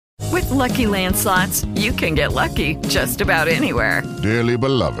Lucky Land Slots, you can get lucky just about anywhere. Dearly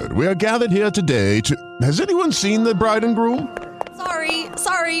beloved, we are gathered here today to... Has anyone seen the bride and groom?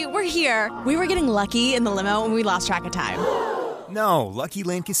 Sorry, we're here. We were getting lucky in the limo and we lost track of time. No, Lucky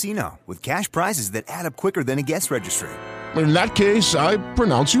Land Casino, with cash prizes that add up quicker than a guest registry. In that case, I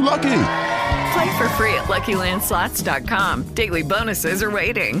pronounce you lucky. Play for free at LuckyLandSlots.com. Daily bonuses are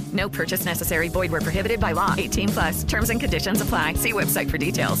waiting. No purchase necessary. Void where prohibited by law. 18+. Terms and conditions apply. See website for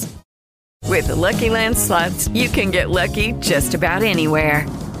details. With the Lucky Land Slots, you can get lucky just about anywhere.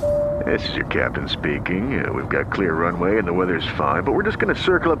 This is your captain speaking. We've got clear runway and the weather's fine, but we're just going to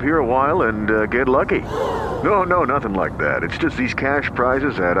circle up here a while and get lucky. No, nothing like that. It's just these cash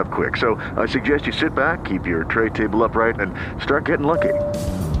prizes add up quick. So I suggest you sit back, keep your tray table upright, and start getting lucky.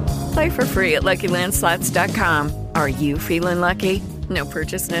 Play for free at LuckyLandSlots.com. Are you feeling lucky? No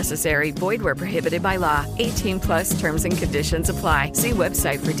purchase necessary. Void where prohibited by law. 18+ terms and conditions apply. See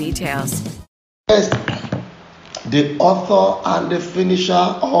website for details. Yes, the author and the finisher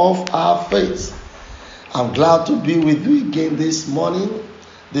of our faith. I'm glad to be with you again this morning,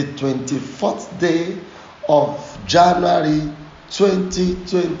 the 24th day of January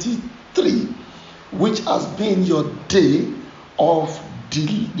 2023, which has been your day of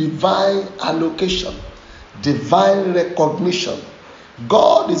divine allocation, divine recognition.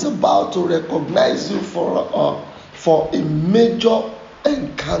 God is about to recognize you for a major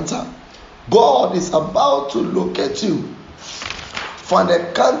encounter. God is about to locate you for an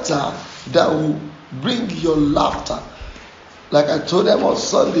encounter that will bring your laughter. Like I told them on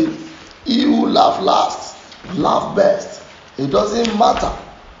Sunday, he who laughs last, laugh best. It doesn't matter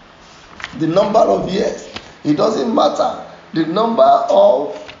the number of years. It doesn't matter the number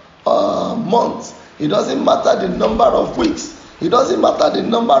of months. It doesn't matter the number of weeks. It doesn't matter the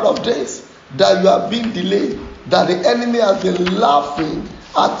number of days that you have been delayed, that the enemy has been laughing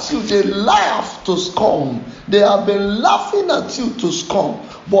at you. They laugh to scorn. They have been laughing at you to scorn.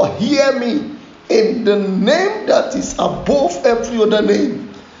 But hear me, in the name that is above every other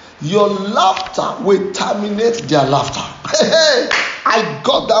name, your laughter will terminate their laughter. Hey, I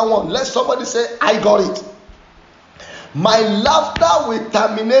got that one. Let somebody say, I got it. My laughter will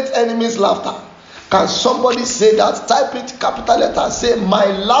terminate enemies' laughter. Can somebody say that? Type it capital letter. Say, my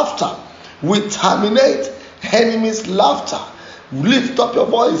laughter will terminate enemies' laughter. Lift up your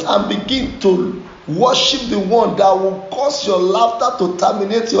voice and begin to worship the one that will cause your laughter to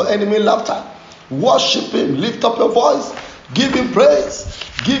terminate your enemy laughter. Worship him. Lift up your voice. Give him praise.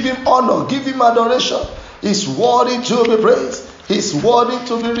 Give him honor. Give him adoration. He's worthy to be praised. He's worthy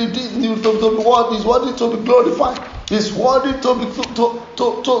to be redeemed. He's worthy to be glorified. He's worthy to be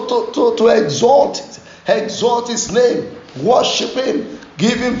to exalt his name. Worship him.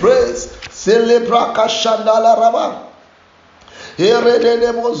 Give him praise. Celebra kashandala raba.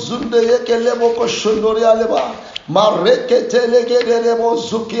 Eredelemo zunde yekelemo koshondoria leba. Mareketelegedemo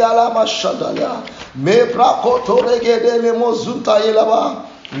zukiala mashandalia. Mebrakotoregedelemo zuntayelaba.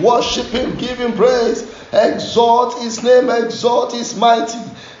 Worship him, give him praise. Exalt his name, exalt his mighty,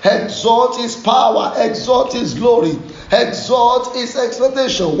 exalt his power, exalt his glory, exalt his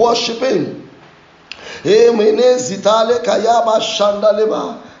expectation. Worship him. Emene zitale kayaba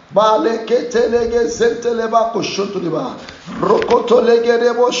shandaleba. Baleketelege zenteleba koshotuleba.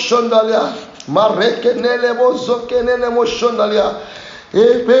 Rokotolegedebo shondalia. Marekenelebo zokenelemo shondalia.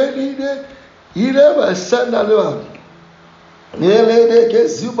 Ebenide ileba sandaleba.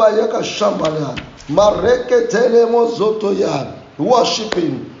 Worship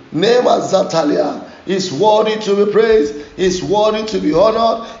him. Nema Zatalia is worthy to be praised, is worthy to be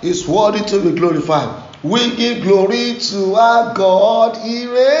honored, is worthy to be glorified. We give glory to our God, he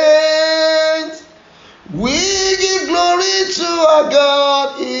reigns. We give glory to our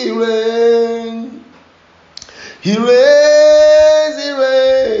God, he reigns. He reigns, he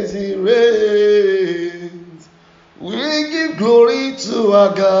reigns, he reigns. We give glory to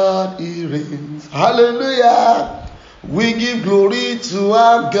our God, he reigns. Hallelujah. We give glory to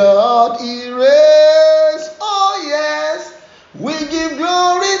our God, he reigns. Oh yes. We give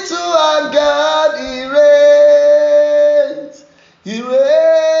glory to our God, he reigns. He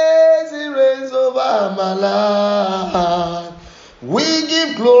reigns over my life. We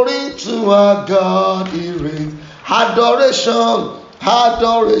give glory to our God, he reigns. Adoration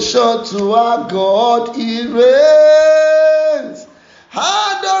to our God, he reigns.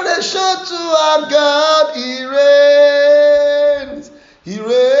 Adoration to our God, he reigns. He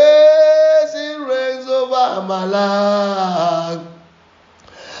reigns over my life.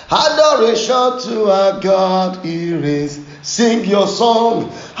 Adoration to our God, he reigns. Sing your song.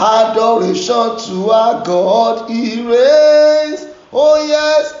 Adoration to our God, he reigns. Oh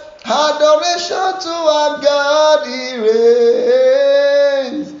yes. Adoration to our God, He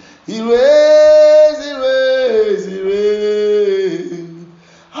reigns. He reigns, He reigns, He reigns.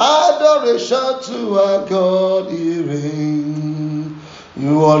 Adoration to our God, He reigns.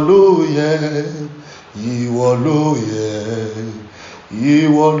 Ìwọ ló yẹ, ìwọ ló yẹ,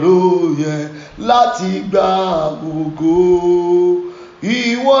 ìwọ ló yẹ láti gba ògo.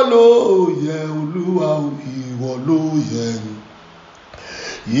 Ìwọ ló yẹ Olúwa, ìwọ ló yẹ.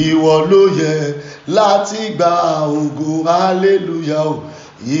 Ìwọ ló yẹ láti gba ògo, hallelujah o.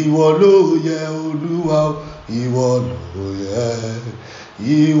 Ìwọ ló yẹ Olúwa o, ìwọ ló yẹ.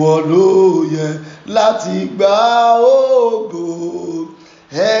 Ìwọ ló yẹ láti gba ògo.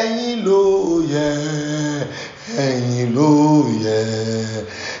 Ẹ̀yin ló yẹ, ẹ̀yin ló yẹ,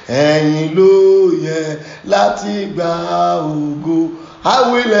 ẹ̀yin ló yẹ láti gba ògo. I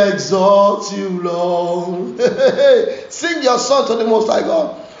will exalt you, Lord. Sing your song to the Most High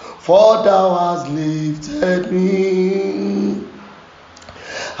God. For thou hast lifted me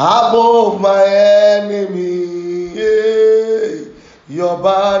above my enemy. Your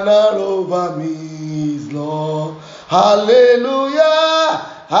banner over me is Lord. Hallelujah.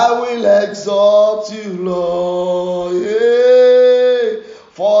 I will exalt you, Lord.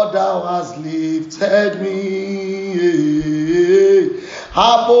 For thou hast lifted me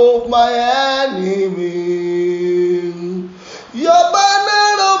above my enemy. Your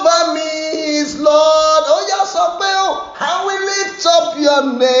banner over me is Lord. Oh yes, I will lift up your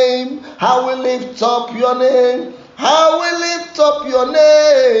name. I will lift up your name. I will lift up your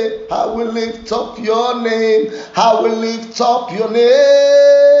name. I will lift up your name. I will lift up your name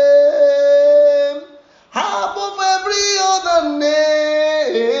above every other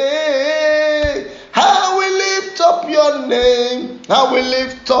name. I will lift up your name. I will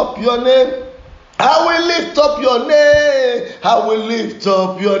lift up your name. I will lift up your name. I will lift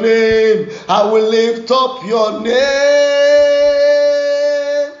up your name. I will lift up your name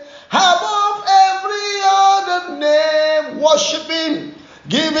above every other name. Worship Him,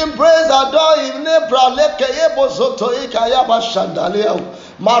 give Him praise, adore Him.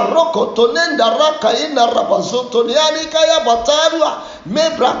 Maroko tonenda raka ina rabazoto niani kaya batarua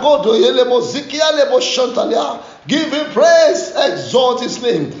mebragodo yele moziki yale boshantalia. Give Him praise, exalt His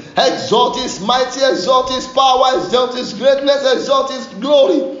name, exalt His mighty, exalt His power, exalt His greatness, exalt His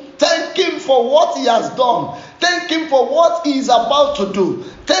glory. Thank Him for what He has done. Thank Him for what He is about to do.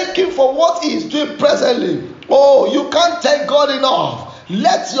 Thank Him for what He is doing presently. Oh, you can't thank God enough.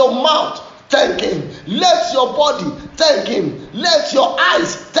 Let your mouth thank Him. Let your body thank Him. Let your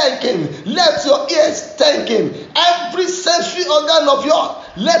eyes thank Him. Let your ears thank Him. Every sensory organ of yours,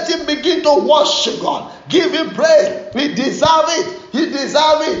 let Him begin to worship God. Give Him praise. He deserves it. He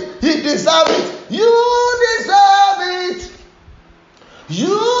deserves it. He deserves it. You deserve it.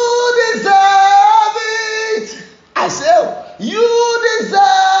 You deserve it. I say, you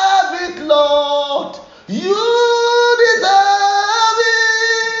deserve it, Lord. You deserve it.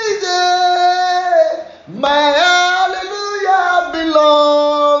 My hallelujah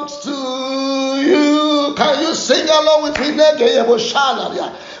belongs to you. Can you sing along with me?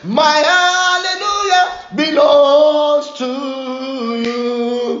 My hallelujah belongs to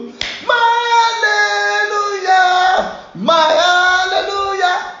you. My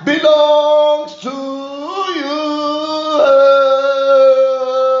hallelujah belongs to you.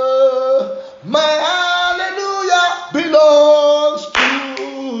 My hallelujah belongs to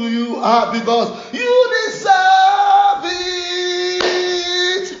you. Because you deserve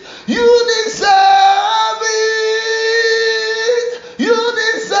it. You deserve it. You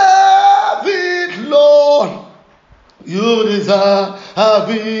deserve it, Lord. You deserve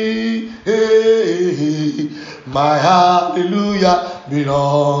it. My hallelujah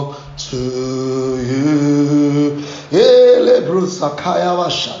belongs to you.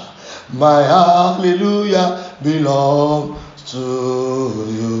 My hallelujah belongs to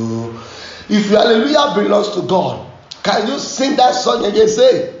you. If your hallelujah belongs to God, can you sing that song again?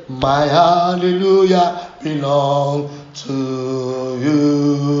 Say, my hallelujah belongs to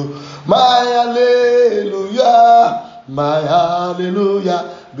you. My hallelujah belongs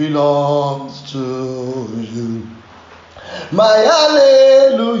to you. My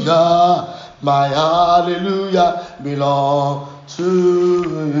hallelujah belongs to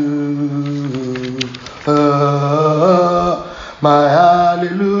you. My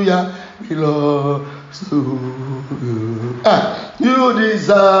hallelujah belongs to you. You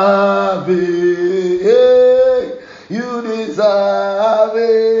deserve it. You deserve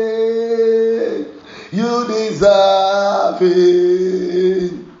it. You deserve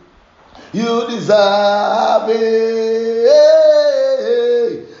it. You deserve it.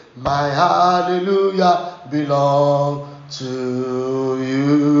 My hallelujah belongs to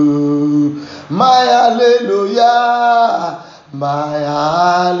you. My hallelujah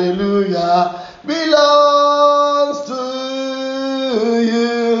belongs to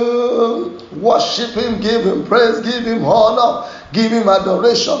you. Worship him, give him praise, give him honor, give him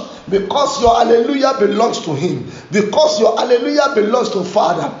adoration, because your hallelujah belongs to him, because your hallelujah belongs to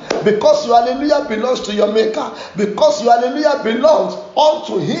Father, because your hallelujah belongs to your Maker, because your hallelujah belongs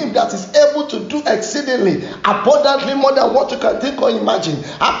unto him that is able to do exceedingly abundantly more than what you can think or imagine,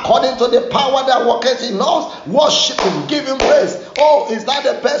 according to the power that worketh in us. Worship him, give him praise. Oh, is that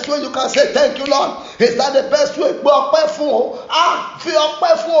the best way you can say thank you, Lord? Is that the best way? Fi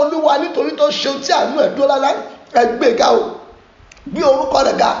ọpẹ́ fún Olúwa nítorí tó ṣeun tí àánú ẹ̀ dúró láláì. Ẹgbẹ́ga o, bí orúkọ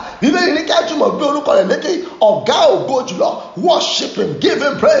rẹ̀ ga, Bíbélì ní ká túmọ̀ bí orúkọ rẹ̀ lékè, ọ̀gá ògo jùlọ. Worship him, give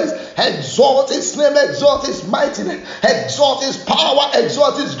him praise, exalt his name, exalt his mightiness, exalt his power,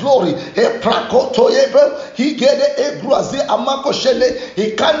 exalt his glory. He gave a gruazi amako shele,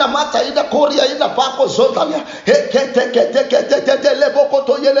 he kana mata ida korea ida pako zotalia, he kete leboko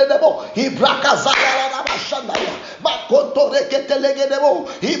to yele nebo, he brakazaya rabashandaya, makoto rekete legedebo,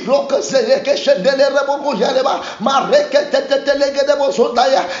 he broke zeke shendele reboko yaleba, marekete legedebo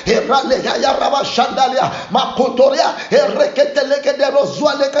zondaya, he bralegaya rabashandalia, makotoria, he rekete legedebo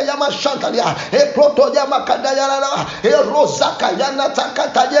zualeka yamashandalia, he protoya makandaya raba, he rozaka yana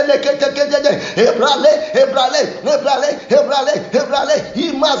takata yele kete, he Hebrale,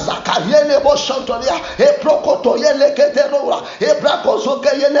 imazaka yele bo shantolia, prokoto yele keterora, brakozoke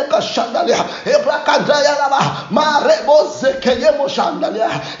yele kashandalia, brakadaya laba, marebo zekeye mo shandalia,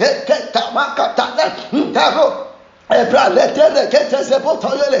 ketamakatana, ntaro. Ebralete kete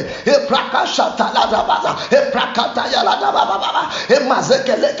zebotoyele, ebrakashata la dabaza, ebrakataya la dababa,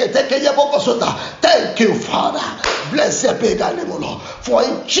 emazekele kete keye bokosota. Thank you, Father. Blessed be thy name, O Lord. For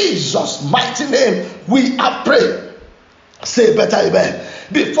in Jesus' mighty name we are praying. Say better amen.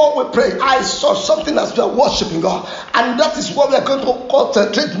 Before we pray, I saw something as we are worshiping God, and that is what we are going to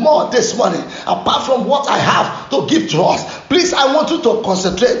concentrate more this morning, apart from what I have to give to us. Please, I want you to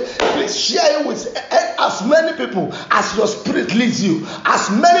concentrate. Please share it with as many people as your spirit leads you, as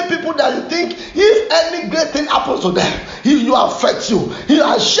many people that you think if any great thing happens to them, if you affect you,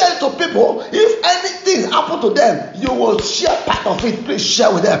 share it to people. If anything happens to them, you will share part of it. Please share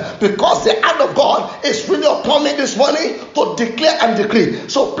with them, because the hand of God is really upon me this morning to declare and decree.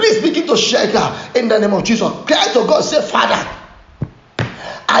 So please begin to share it now in the name of Jesus. Cry to God, say, Father,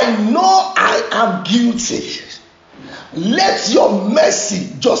 I know I am guilty. Let your mercy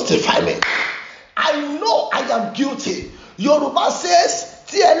justify me. I know I am guilty. Yoruba says,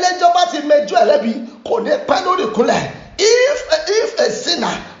 if a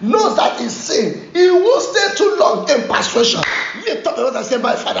sinner knows that he's sin, he won't stay too long in persuasion. Lift up your voice and say,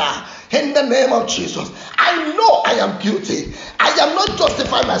 my Father, in the name of Jesus, I know I am guilty. I am not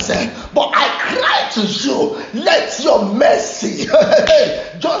justifying myself, but I cry to you, let your mercy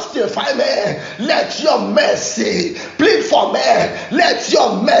justify me. Let your mercy plead for me. Let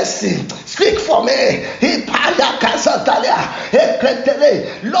your mercy speak for me.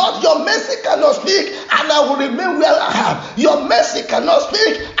 Lord, your mercy cannot speak, and I will remain where I am. Your mercy cannot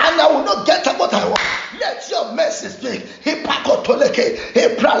speak, and I will not get what I want. Let your mercy speak.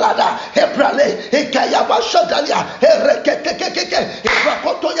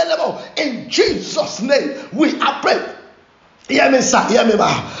 In Jesus' name we are praying. Hear me, sir. Hear me,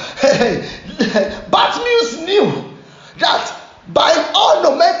 ma. Bartimaeus knew that by all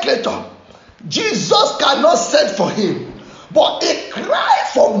nomenclature, Jesus cannot send for him, but he cried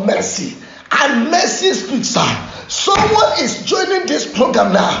for mercy, and mercy speaks, sir. Someone is joining this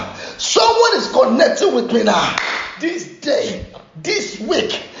program now. Someone is connecting with me now. This day, this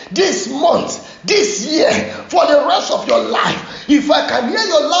week, this month, this year, for the rest of your life, if I can hear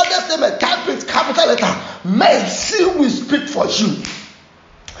your loudest name and capital letter, mercy will speak for you.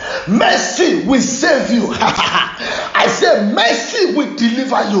 Mercy will save you. I say mercy will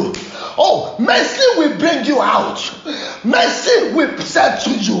deliver you. Oh, mercy will bring you out. Mercy will set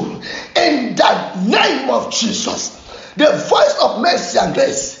to you. In the name of Jesus. The voice of mercy and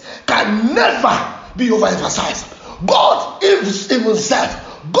grace can never be overemphasized. God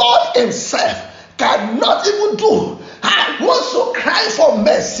himself cannot even do. I want to cry for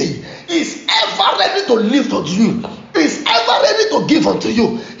mercy. Is ever ready to live unto you. Is ever ready to give unto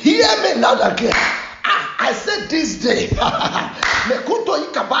you. Hear me loud and clear. I said this day,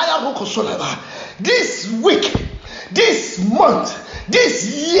 this week, this month, this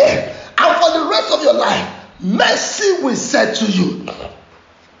year, and for the rest of your life, mercy will set to you.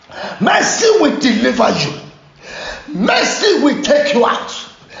 Mercy will deliver you. Mercy will take you out.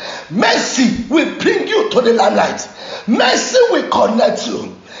 Mercy will bring you to the limelight. Mercy will connect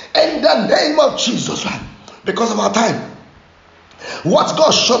you in the name of Jesus. Because of our time, what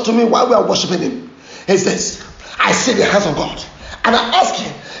God showed to me while we are worshiping Him is this. I see the hands of God, and I ask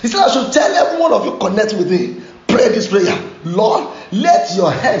Him. He said, I should tell every one of you connect with me. Pray this prayer. Lord, let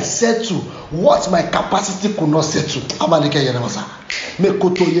your hand settle what my capacity could not settle.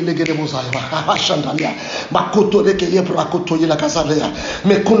 Mekoto yelegede mozaiba ashandalia makoto leke yebrakoto yelakasalea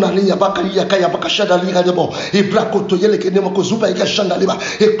mekunania bakaria kaya bakashadalia debo ibrakoto yelegede mokozuba ikashandaliba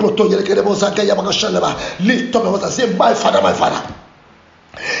ekroto yelegede mozaka ya bakashandaba. Lift up your voice and say, my Father,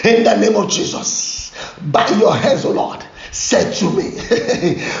 in the name of Jesus, by your hands, O Lord, settle me.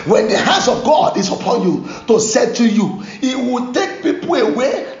 When the hands of God is upon you to settle you, He will take people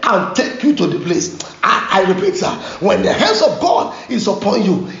away and take you to the place. I repeat, sir. When the hands of God is upon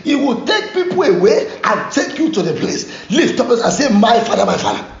you, He will take people away and take you to the place. Lift up and say, my Father,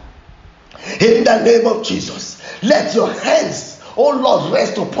 in the name of Jesus, let your hands, oh Lord,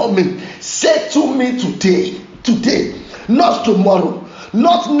 rest upon me. Settle me today, not tomorrow,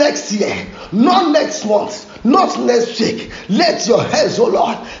 not next year, not next month, not next week. Let your hands, oh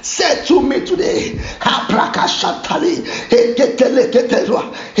Lord, settle me today. Haprakashatali,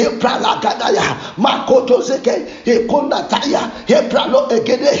 heketeleketera, hepralagadaya, makotozeke, hekonataya, hepralo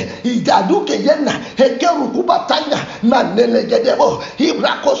egede, idaduke yena, hekerukubatanya, nanelegedebo,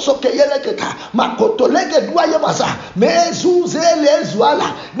 hibrakosoke yeleketa, makotolegedwa yemasa,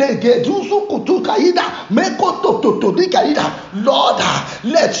 mezuzelezuala, negeduzu kutukaida, mekotototodikaida. Lord,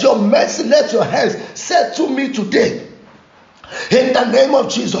 let your mercy, let your hands settle me today. In the name of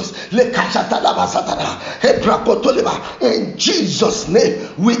Jesus. In Jesus' name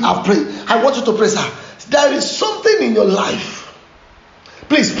we have prayed. I want you to pray, sir. There is something in your life.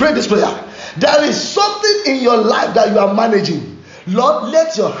 Please pray this prayer. There is something in your life that you are managing. Lord,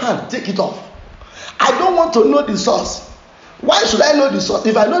 let your hand take it off. I don't want to know the source. Why should I know the source?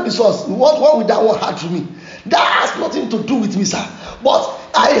 If I know the source, what will that one have to me? That has nothing to do with me, sir. But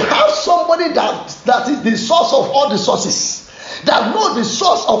I have somebody that is the source of all the sources, that knows the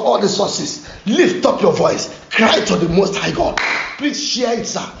source of all the sources. Lift up your voice, cry to the Most High God. Please share it,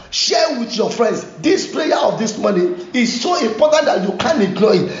 sir. Share with your friends. This prayer of this morning is so important that you can't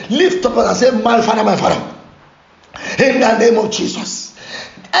ignore it. Lift up and say, my Father, in the name of Jesus,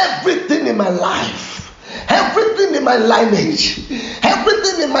 everything in my life, everything in my lineage,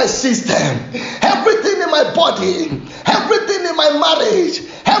 everything in my system, everything in my body, everything in my marriage,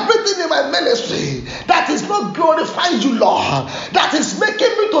 everything in my ministry that is not glorifying you, Lord, that is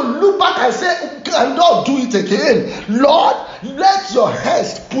making me to look back and say, cannot do it again. Lord, let your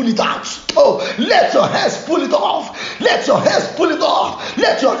hands pull it out. Oh, let your hands pull it off. Let your hands pull it off.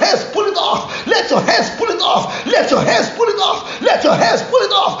 Let your hands pull it off. Let your hands pull it off. Let your hands pull it off. Let your hands pull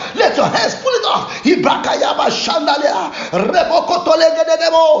it off. Let your hands pull it off. Ibrakayaba shandalia. Rebokotolege de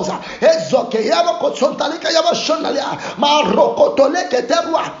debosa. Ezokeyaba kotsontalika yaba shandalia. Marokotoleke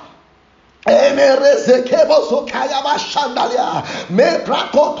terwa. Emerezekebo sokayaba shandalia. Me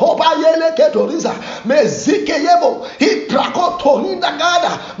prakotoba yele ketoriza. Me zikeyebo. He prakotoninda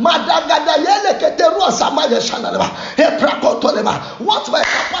gada. Madagada yele keterua samaya shandalia. He prakotoleba. What my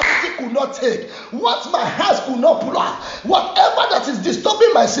capacity could not take, what my hands could not pull out, whatever that is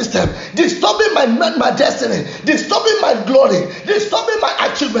disturbing my system, disturbing my destiny, disturbing my glory, disturbing my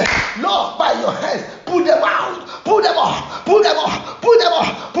achievement, Lord, by your hands, pull them out, pull them off, pull them off, pull them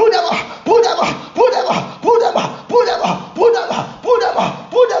off, pull them off, pull them off, pull them off, pull them off, pull them off, pull them off, pull them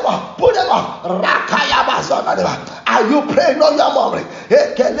off, pull them off, pull them off. Rakayaba zonadeba. Are you praying on your memory?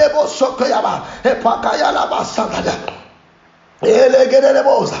 Ekelebo sokoyaba. Epakayalaba sanada.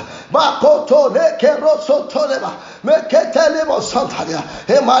 Elegerebosa. Makoto lekeroso toleba. Meketelebo santalia.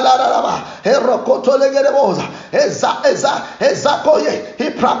 Emalaraba. Erokoto legerebosa. Ezakoye.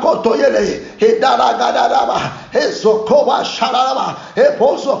 Iprakoto yele. Idaragadaba. Ezokoba sharaba.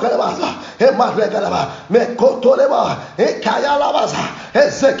 Eposo kelebasa. Emarregalaba. Mekoto leba. Ekayalabasa.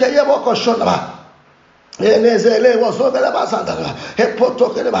 Ezekeyebo koshonaba. In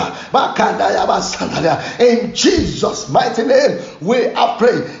Jesus' mighty name, we are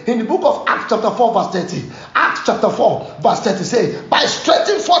praying. In the book of Acts chapter 4 verse 30, Acts chapter 4 verse 30 says, by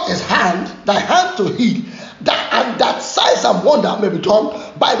stretching forth his hand, thy hand to heal, that signs and wonder may be done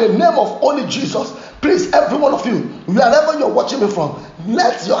by the name of only Jesus. Please, every one of you, wherever you're watching me from,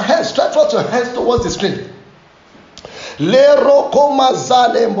 let your hands, stretch forth your hands towards the screen.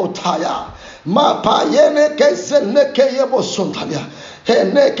 Mapayene keseneke yebo sontalia.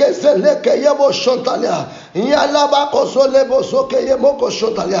 Heneke seleke yebo sontalia. Yalaba kosole bosoke yemo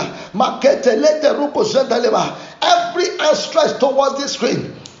kosontalia. Makete lete ruko sontalia. Every hand stretched towards the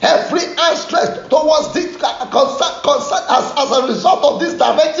screen. every hand stretched towards this concern as a result of this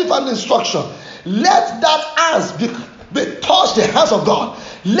directive and instruction, let that hands be touch the hands of God.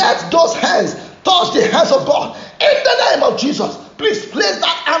 Let those hands touch the hands of God. In the name of Jesus, please place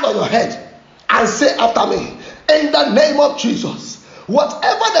that hand on your head and say after me, in the name of Jesus,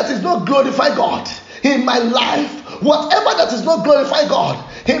 whatever that is not glorify God in my life, whatever that is not glorify God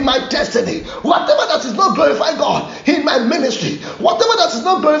in my destiny, whatever that is not glorify God in my ministry, whatever that is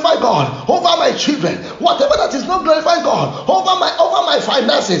not glorify God over my children, whatever that is not glorify God over my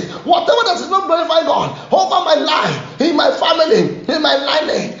finances, whatever that is not glorify God over my life, in my family, in my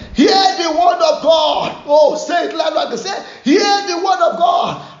lineage, hear the word of God. Oh, say it loud like I say, hear the word of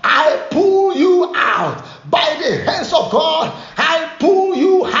God. I pull you out by the hands of God. I pull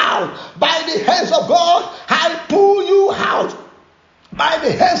you out by the hands of God. I pull you out by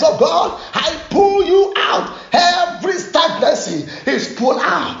the hands of God. I pull you out. Every stagnancy is pulled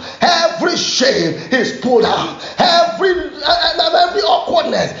out. Every shame is pulled out. Every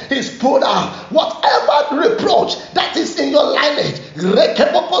awkwardness is pulled out. Whatever reproach that is in your lineage,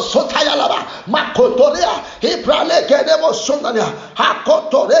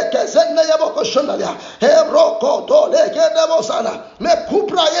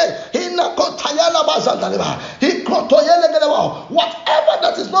 whatever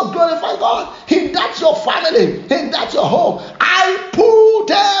that is not glorifying God, in that your family, in that your home, I pull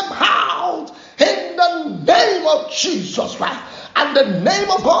them out in the name of Jesus Christ, and the name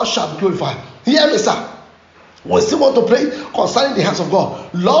of God shall be glorified. Hear me, sir. We still want to pray concerning the hands of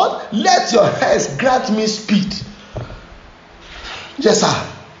God. Lord, let your hands grant me speed. Yes, sir.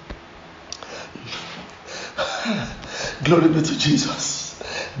 Glory be to Jesus.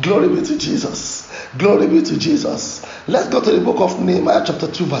 Glory be to Jesus. Glory be to Jesus. Let's go to the book of Nehemiah chapter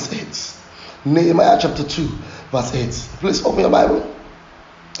 2 verse 8. Nehemiah chapter 2 verse 8. Please open your Bible.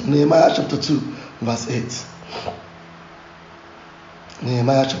 Nehemiah chapter 2 verse 8.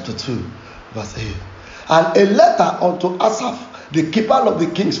 Nehemiah chapter 2 verse 8. And a letter unto Asaph, the keeper of the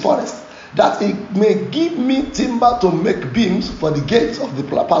king's forest, that he may give me timber to make beams for the gates of the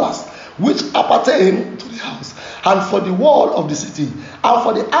palace, which appertain to the house, and for the wall of the city, and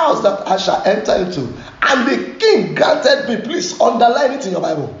for the house that I shall enter into. And the king granted me, please underline it in your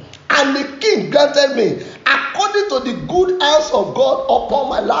Bible, and the king granted me according to the good hands of God upon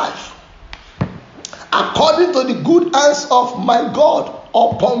my life, according to the good hands of my God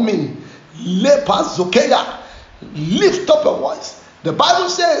upon me. Lepazokeya. Lift up your voice. The Bible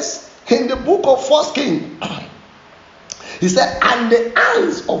says in the book of 1 King, he said, and the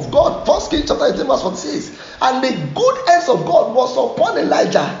hands of God, 1 King chapter 18 verse 46, and the good hands of God was upon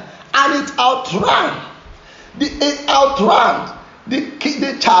Elijah, and it outran the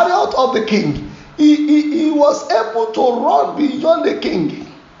chariot of the king. He was able to run beyond the king.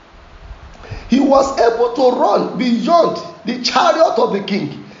 He was able to run beyond the chariot of the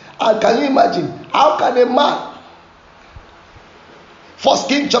king. And can you imagine? How can a man? 1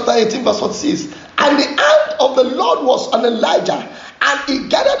 King chapter 18 verse 46. And the hand of the Lord was on Elijah, and he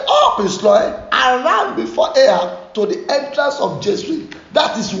gathered up his loin and ran before Ahab to the entrance of Jezreel.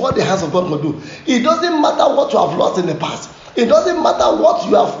 That is what the hands of God will do. It doesn't matter what you have lost in the past. It doesn't matter what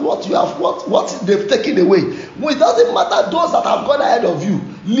they've taken away. It doesn't matter those that have gone ahead of you.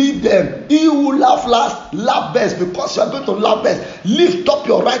 Leave them. He who laugh last, laugh best, because you are going to laugh best. Lift up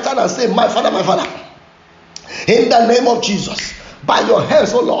your right hand and say, my Father, in the name of Jesus, by your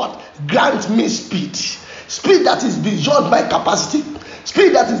hands, oh Lord, grant me speed. Speed that is beyond my capacity.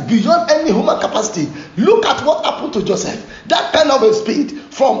 Speed that is beyond any human capacity. Look at what happened to Joseph. That kind of a speed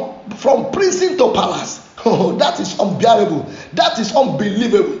from prison to palace. Oh, that is unbearable. That is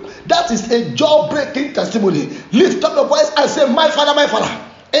unbelievable. That is a jaw-breaking testimony. Lift up your voice and say, my Father,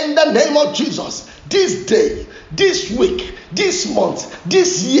 in the name of Jesus, this day, this week, this month,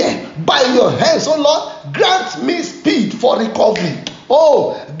 this year, by your hands, oh Lord, grant me speed for recovery.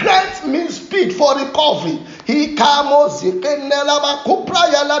 Oh, grant me speed for recovery. He comes zikenela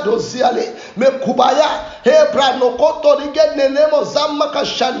kupraya la dosiale mekubaya hebra no koto ligene nemo zamaka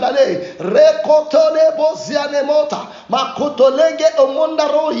shandale rekotole boziane mota makotolenge omonda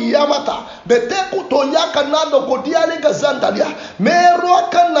rohi yamata beteku toyaka nando godiale gazandalia mero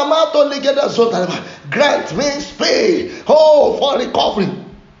kana mato ligeda zondalema. Grant me speed, oh, for recovery.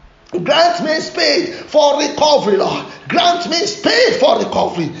 Grant me speed for recovery, Lord. Grant me speed for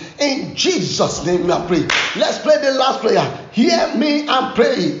recovery. In Jesus' name we are praying. Let's pray the last prayer. Hear me and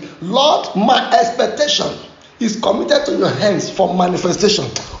pray. Lord, my expectation is committed to your hands for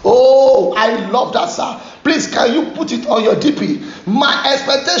manifestation. Oh, I love that, sir. Please, can you put it on your DP? My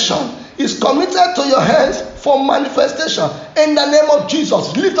expectation is committed to your hands for manifestation. In the name of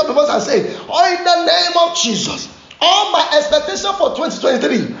Jesus. Lift up your voice and say, oh, in the name of Jesus. All my expectation for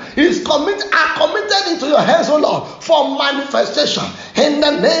 2023 is committed into your hands, oh Lord, for manifestation. In the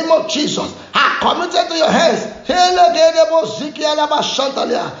name of Jesus, I committed to your hands.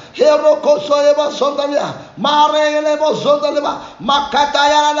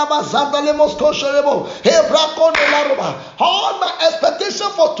 All my expectation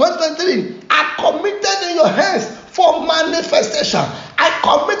for 2023 are committed in your hands for manifestation. I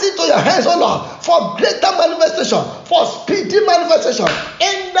commit it to your hands, oh Lord, for greater manifestation, for speedy manifestation.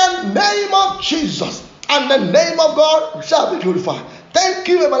 In the name of Jesus, and the name of God shall be glorified. Thank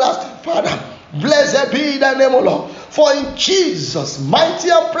you, everlasting Father. Blessed be thy name, O Lord. For in Jesus' mighty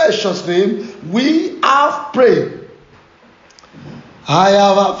and precious name, we have prayed. I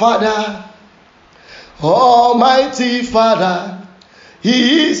have a Father, Almighty Father.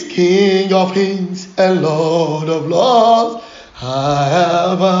 He is King of kings and Lord of lords. I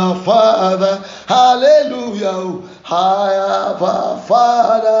have a Father, hallelujah. I have a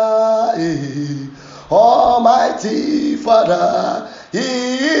Father, Almighty Father. He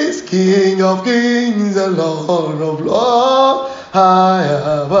is King of kings and Lord of lords. I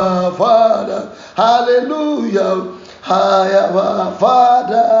have a Father, hallelujah. I have a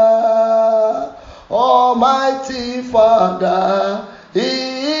Father, Almighty Father. He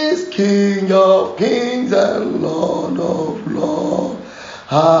is King of kings and Lord of lords.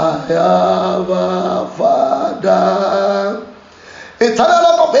 I have a Father. Eternal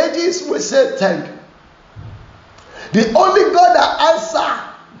Rock of Ages, we say thank you. The only God that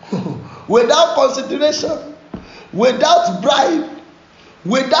answers without consideration, without bribe,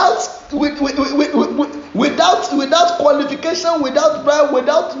 without qualification, without bribe,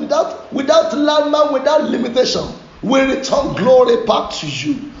 without landmark, without limitation. We return glory back to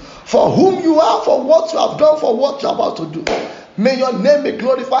you for whom you are, for what you have done, for what you are about to do. May your name be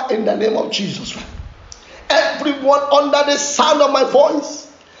glorified in the name of Jesus. Everyone under the sound of my voice,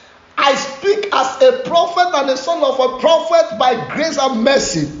 I speak as a prophet and a son of a prophet by grace and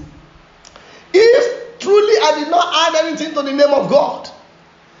mercy. If truly I did not add anything to the name of God,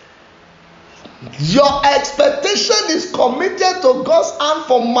 your expectation is committed to God's hand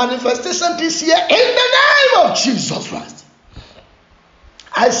for manifestation this year in the name of Jesus Christ.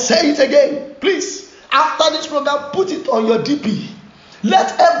 I say it again. Please, after this program, put it on your DP.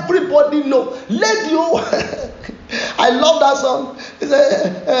 Let everybody know. Let you. I love that song. It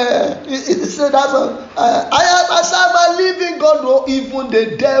said that song. I shall believe in God. Oh, even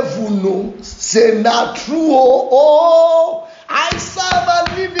the devil know. Say not true. Oh. I serve a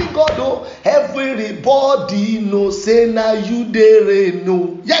living God, oh, everybody know. Say now you the rain,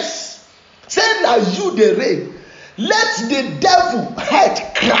 no. Yes. Say now you the rain. Let the devil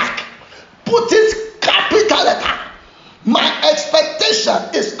head crack. Put it capital letter. My expectation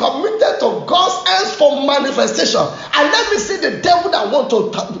is committed to God's hands for manifestation. And let me see the devil that want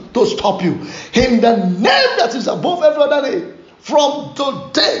to stop you. In the name that is above every other name. From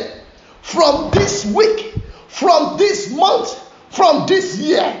today, from this week, from this month, from this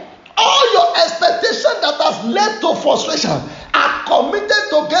year, all your expectations that has led to frustration are committed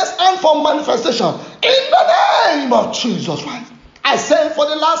to God's hand for manifestation. In the name of Jesus Christ. I say for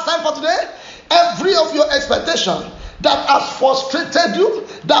the last time for today, every of your expectation that has frustrated you,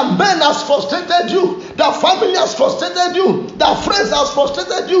 that man has frustrated you, that family has frustrated you, that friends has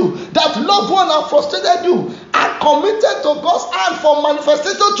frustrated you, that loved one has frustrated you, are committed to God's hand for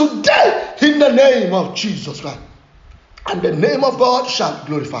manifestation today in the name of Jesus Christ. And the name of God shall be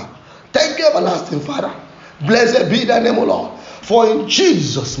glorified. Thank you, everlasting Father. Blessed be thy name, O Lord. For in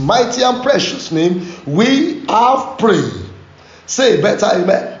Jesus' mighty and precious name we have prayed. Say better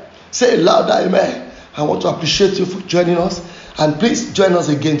amen. Say louder amen. I want to appreciate you for joining us. And please join us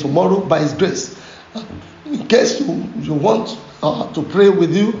again tomorrow by His grace. In case you want to pray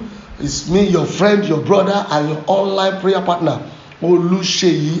with you, it's me, your friend, your brother, and your online prayer partner,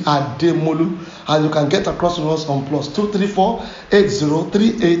 Oluseyi Ademolu. And you can get across to us on +234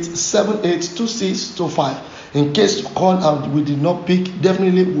 8038 782625. In case you call and we did not pick,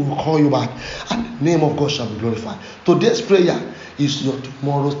 definitely we will call you back. And the name of God shall be glorified. Today's prayer is your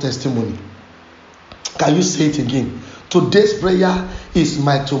tomorrow's testimony. Can you say it again? Today's prayer is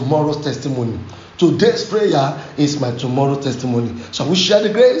my tomorrow's testimony. Today's prayer is my tomorrow's testimony. So we share the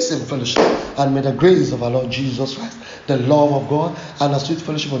grace and fellowship. And may the grace of our Lord Jesus Christ, the love of God, and the sweet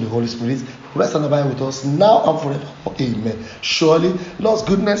fellowship of the Holy Spirit rest and abide with us now and forever. Amen. Surely, Lord's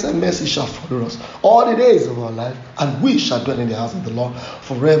goodness and mercy shall follow us all the days of our life, and we shall dwell in the house of the Lord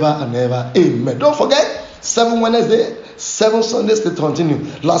forever and ever. Amen. Don't forget, 7 Wednesday, 7 Sundays to continue.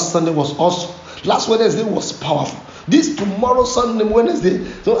 Last Sunday was awesome. Last Wednesday was powerful. This tomorrow Sunday, Wednesday,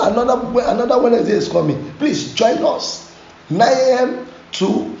 so another Wednesday is coming. Please join us 9 a.m. to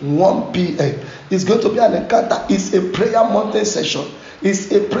 1 p.m. It's going to be an encounter. It's a prayer mountain session.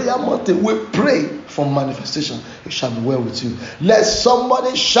 It's a prayer mountain. We pray for manifestation. It shall be well with you. Let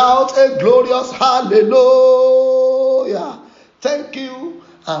somebody shout a glorious hallelujah. Thank you,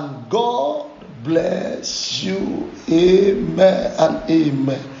 and God bless you. Amen and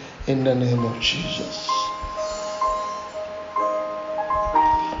amen. In the name of Jesus.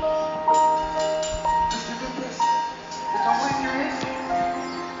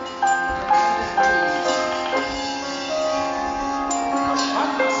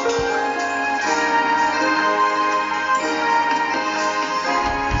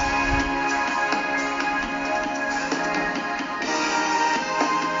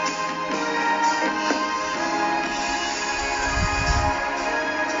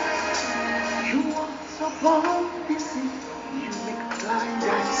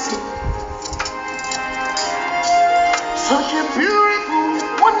 Such a beautiful